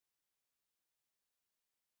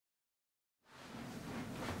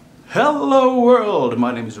Hello world!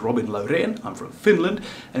 My name is Robin Laureen, I'm from Finland,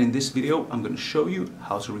 and in this video I'm going to show you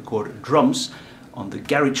how to record drums on the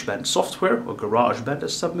GarageBand software, or GarageBand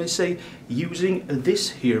as some may say, using this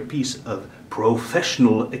here piece of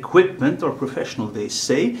professional equipment, or professional they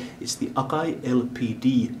say. It's the AKAI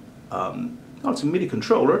LPD, it's a MIDI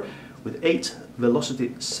controller with 8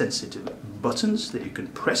 velocity sensitive buttons that you can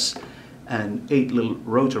press and 8 little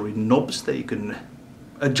rotary knobs that you can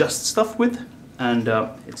adjust stuff with. And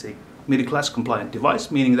it's a MIDI class compliant device,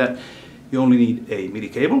 meaning that you only need a MIDI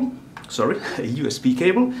cable, a USB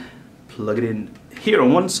cable, plug it in here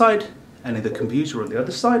on one side and in the computer on the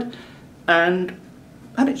other side, and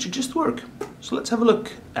it should just work. So let's have a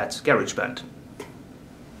look at GarageBand.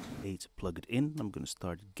 Plug it in. I'm going to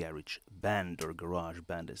start GarageBand, or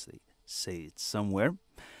GarageBand as they say it somewhere,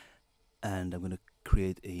 and I'm going to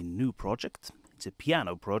create a new project. It's a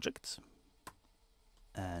piano project,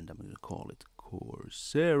 and I'm going to call it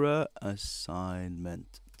Coursera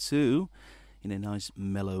Assignment 2 in a nice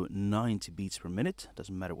mellow 90 beats per minute.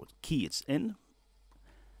 Doesn't matter what key it's in.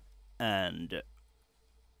 And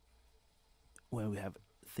when we have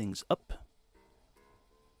things up,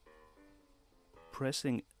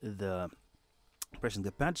 pressing the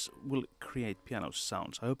pads will create piano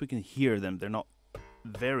sounds. I hope you can hear them. They're not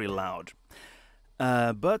very loud.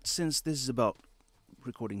 But since this is about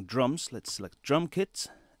recording drums, let's select drum kit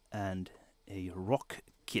and a rock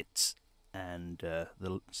kit, and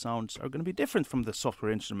the sounds are going to be different from the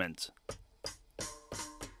software instrument.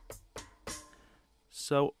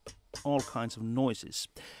 So all kinds of noises.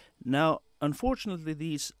 Now unfortunately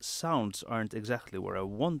these sounds aren't exactly where I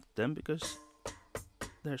want them, because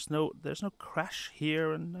there's no crash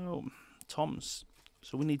here and no toms.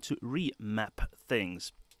 So we need to remap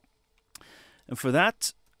things. And for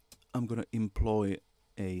that I'm going to employ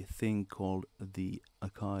a thing called the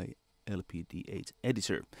AKAI LPD8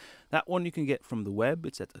 Editor. That one you can get from the web.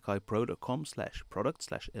 It's at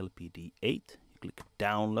akaipro.com/product/LPD8. You click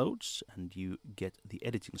downloads and you get the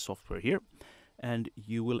editing software here, and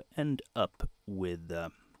you will end up with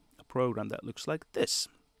a program that looks like this.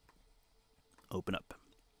 Open up.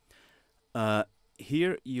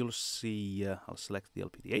 Here you'll see, I'll select the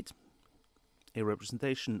LPD8, a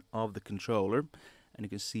representation of the controller. And you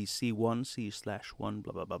can see C1, C/1,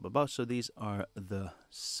 blah, blah, blah, blah, blah. So these are the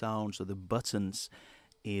sounds of the buttons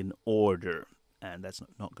in order. And that's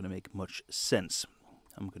not going to make much sense.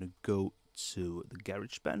 I'm going to go to the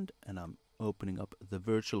GarageBand and I'm opening up the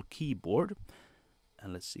virtual keyboard.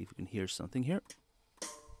 And let's see if we can hear something here.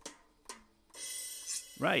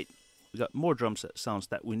 Right, we got more drum sounds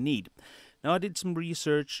that we need. Now I did some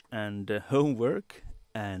research and homework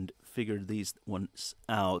and figured these ones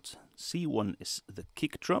out. C1 is the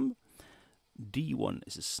kick drum, D1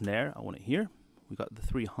 is a snare I want to hear. We got the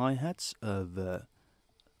 3 hi-hats of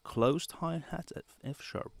closed hi-hat at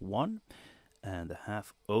F#1, and the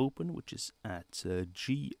half open, which is at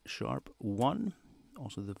G#1.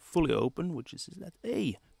 Also the fully open, which is at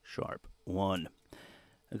A#1.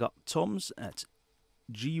 I got toms at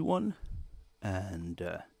G1 and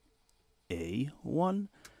A1.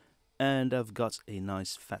 And I've got a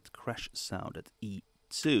nice fat crash sound at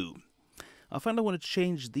E2. I find I want to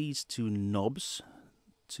change these 2 knobs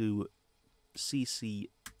to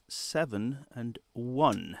CC7 and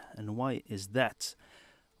 1. And why is that?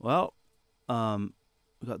 Well,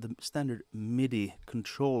 we've got the standard MIDI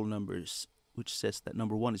control numbers, which says that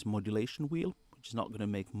number 1 is modulation wheel, which is not going to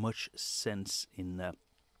make much sense in a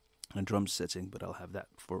drum setting, but I'll have that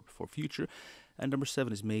for future. And number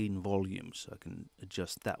 7 is main volume, so I can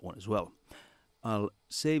adjust that one as well. I'll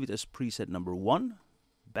save it as preset number 1.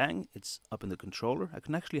 Bang, it's up in the controller. I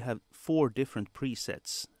can actually have 4 different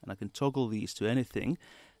presets, and I can toggle these to anything.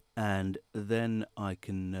 And then I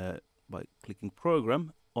can, by clicking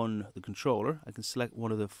program on the controller, I can select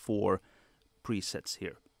one of the 4 presets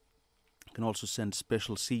here. I can also send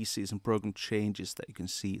special CCs and program changes that you can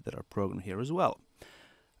see that are programmed here as well.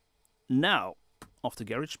 Now, off to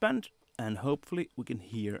GarageBand, and hopefully we can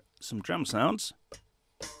hear some drum sounds.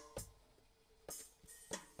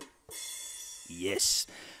 Yes,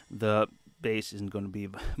 the bass isn't going to be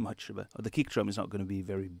much of a, or the kick drum is not going to be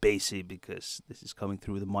very bassy, because this is coming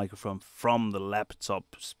through the microphone from the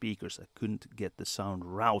laptop speakers. I couldn't get the sound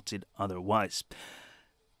routed otherwise.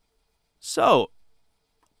 So,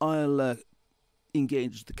 I'll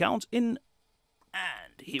engage the count in,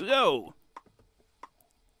 and here we go.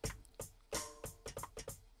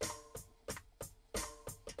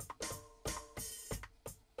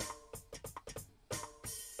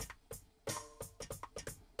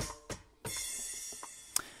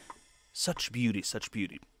 Such beauty, such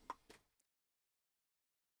beauty.